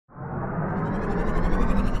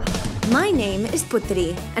My name is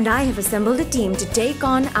Putri, and I have assembled a team to take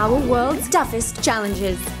on our world's toughest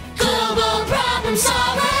challenges. Global problem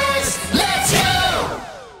solvers, let's go!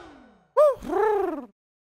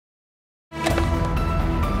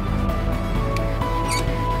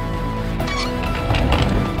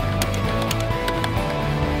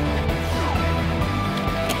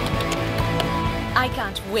 I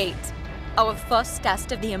can't wait. Our first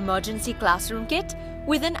test of the emergency classroom kit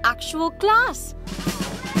with an actual class.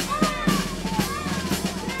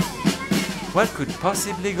 What could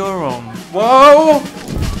possibly go wrong? Whoa!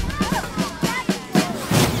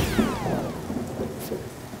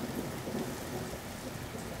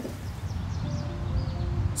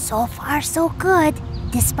 So far, so good.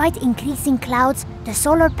 Despite increasing clouds, the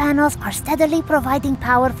solar panels are steadily providing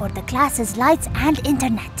power for the class's lights and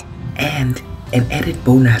internet. And an added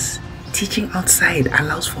bonus, teaching outside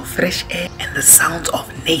allows for fresh air and the sounds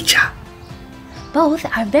of nature. Both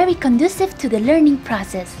are very conducive to the learning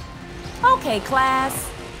process. Okay, class.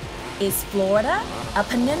 Is Florida a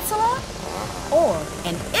peninsula or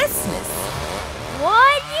an isthmus?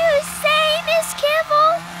 What'd you say, Miss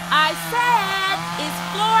Kibble? I said, is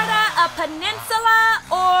Florida a peninsula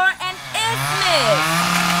or an isthmus?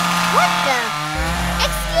 What the?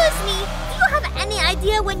 Excuse me, do you have any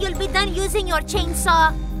idea when you'll be done using your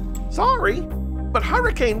chainsaw? Sorry, but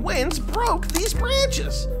hurricane winds broke these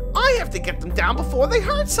branches. I have to get them down before they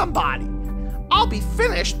hurt somebody. I'll be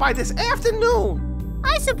finished by this afternoon.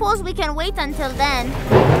 I suppose we can wait until then.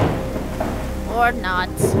 Or not.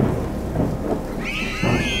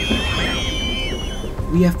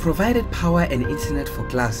 We have provided power and internet for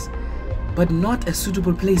class, but not a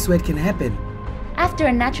suitable place where it can happen. After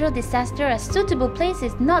a natural disaster, a suitable place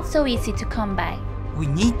is not so easy to come by. We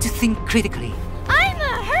need to think critically. I'm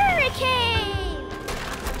a hurricane!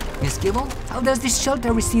 Miss Gibble, how does this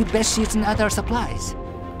shelter receive bed sheets and other supplies?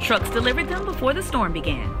 Trucks delivered them before the storm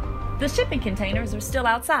began. The shipping containers are still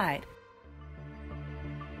outside.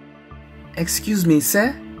 Excuse me,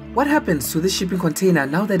 sir? What happens to this shipping container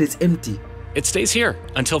now that it's empty? It stays here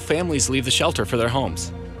until families leave the shelter for their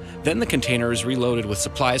homes. Then the container is reloaded with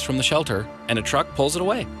supplies from the shelter and a truck pulls it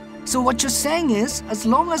away. So what you're saying is, as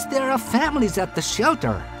long as there are families at the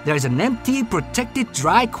shelter, there's an empty, protected,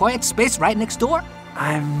 dry, quiet space right next door?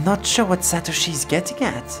 I'm not sure what Satoshi's getting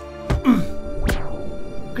at.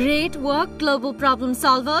 Great work, global problem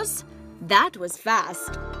solvers. That was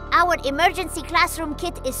fast. Our emergency classroom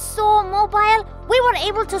kit is so mobile, we were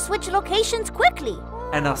able to switch locations quickly.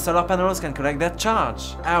 And our solar panels can collect that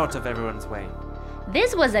charge out of everyone's way.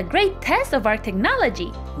 This was a great test of our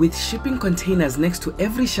technology. With shipping containers next to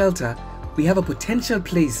every shelter, we have a potential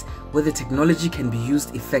place where the technology can be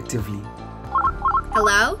used effectively.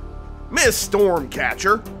 Hello? Miss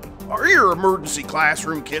Stormcatcher, are your emergency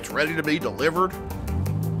classroom kits ready to be delivered?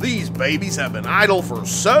 These babies have been idle for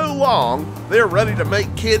so long, they're ready to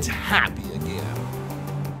make kids happy again.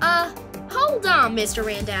 Hold on, Mr.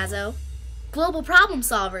 Randazzo. Global problem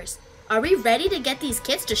solvers, are we ready to get these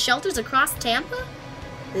kits to shelters across Tampa?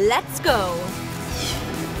 Let's go.